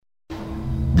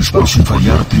Disparo sin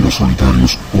fallar, tiros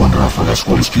solitarios o en ráfagas,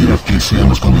 cualesquiera que sean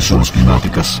las condiciones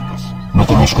climáticas. No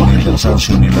conozco ni el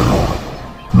cansancio ni el error.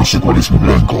 No sé cuál es mi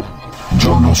blanco.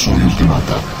 Yo no soy el que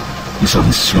mata. Esa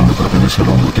decisión le pertenece al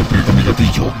hombre que aprieta mi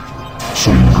gatillo.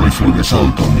 Soy un rifle de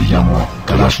asalto, me llamo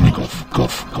Kalashnikov.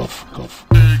 AK-47.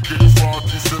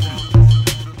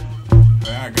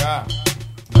 Ven acá,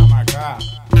 dame acá.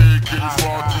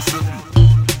 AK-47.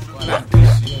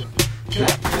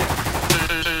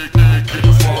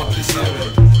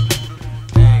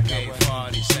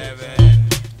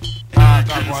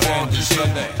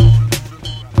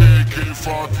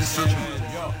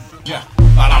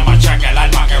 A la marcha que el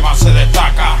arma que más se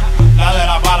destaca, la de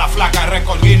la bala flaca,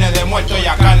 récord Guinness de muerto y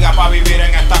a carga. Pa' vivir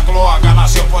en esta cloaca,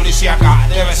 nación policíaca,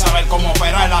 debes saber cómo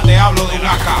operarla, te hablo de un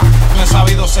AK. No he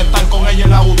sabido sentar con ella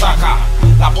en la butaca.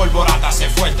 La polvorata hace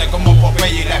fuerte como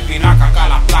Popeye y la espinaca. Acá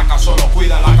las placas solo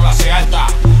cuida la clase alta.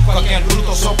 Cualquier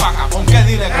bruto se opaca, ¿con qué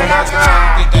dile con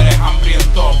títeres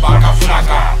hambrientos, vaca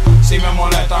flaca? Si me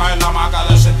molestas en la maca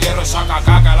de ese entierro y saca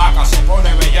caca, el AK se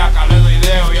pone bellaca, le doy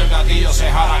dedo y el gatillo se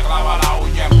jala, clava la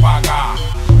uña en paca.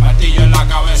 Martillo en la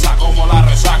cabeza como la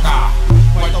resaca.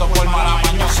 Muerto por mala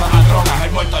mañosa las drogas,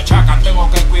 el muerto chacan. Tengo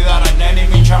que cuidar al nene y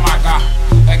mi chamaca.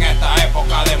 En esta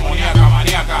época demoníaca,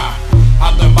 maníaca,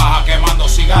 ando en baja quemando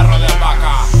cigarros de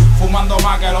albahaca, fumando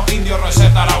más que los indios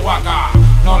receta la huaca.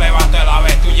 No levantes la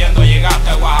vez, huyendo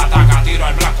llegaste Oaxaca. Tiro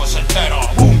al blanco certero,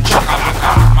 boom,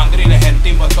 chacalaca. Mandriles en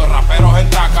timbo, estos raperos en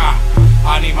taca.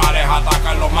 Animales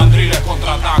atacan, los mandriles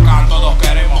contraatacan. Todos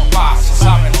queremos paz, se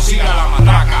sabe, no siga la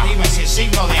marraca. Dime si el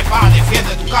signo de paz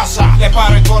defiende tu casa. Le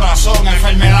paro el corazón,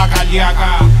 enfermedad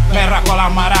cardíaca. Me rasco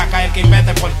las maracas, el que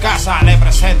invente por casa. Le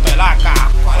presento el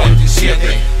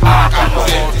AK-47,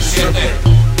 AK-47,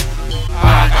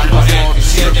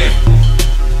 AK-47,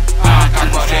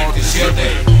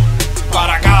 AK-47.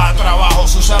 Para cada trabajo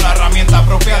se usa la herramienta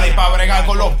apropiada, y para bregar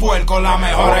con los puercos la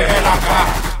mejor es el AK.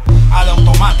 A de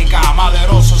automática,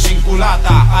 maderoso sin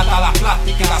culata, hasta las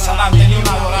plásticas, alante ni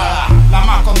una dorada. La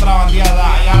más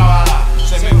contrabandeada y alabada,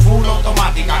 se ve full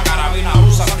automática, carabina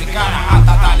rusa africana,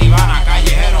 hasta talibana,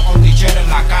 callejero con ticher en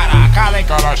la cara. Acá de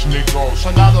Kalashnikov.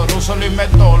 soldado ruso lo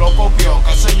inventó, lo copió,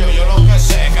 qué sé yo, yo lo que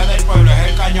sé, que del pueblo es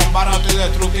el cañón barato y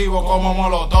destructivo como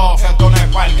molotov. Esto no es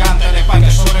para el cáncer, es para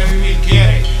que sobrevivir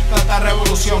quiere. Esta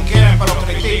revolución quieren, pero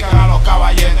critican a los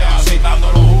caballetes, aceitando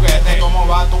los juguetes. ¿Cómo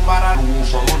va a tumbar al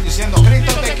abusador? Diciendo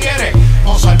Cristo te quiere.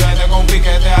 No salvete con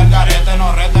piquete al garete,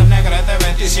 no rete el negrete.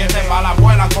 27 balas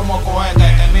vuelan como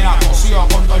cohetes, termina cosido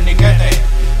con torniquete.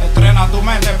 Entrena tu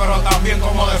mente, pero también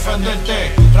cómo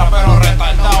defenderte. Rapero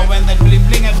retardado, vende el bling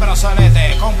bling, el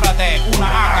brazalete. Cómprate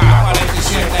una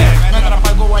AK-47. Me atrapa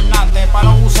el gobernante, para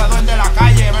los abusadores de la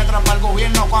calle. Me atrapa el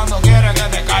gobierno cuando quiere que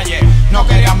te calle. No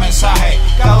quería mensaje,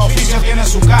 cada oficio tiene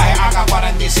su caje.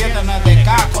 AK-47 no es de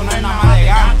casco, no es nada más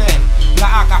de antes.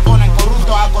 Las AK ponen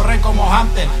corruptos a correr como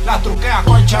Hunter. Las truqueas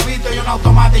con el chavito y una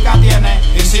automática tiene.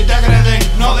 Y si te agreden,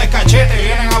 no descachete.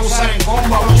 Vienen a abusar en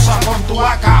combo, abusa con tu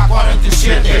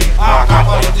AK-47.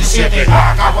 AK-47,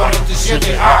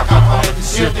 AK-47,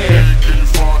 AK-47.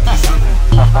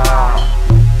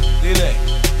 Dile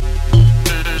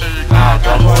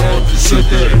AK-47,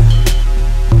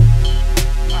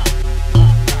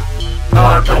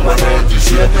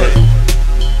 AK-47,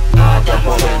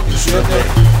 AK-47,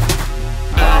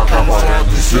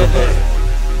 AK-47,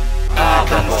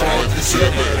 AK-47.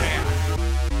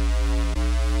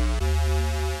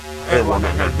 Evan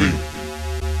en el beat.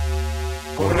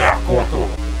 Correa Coto.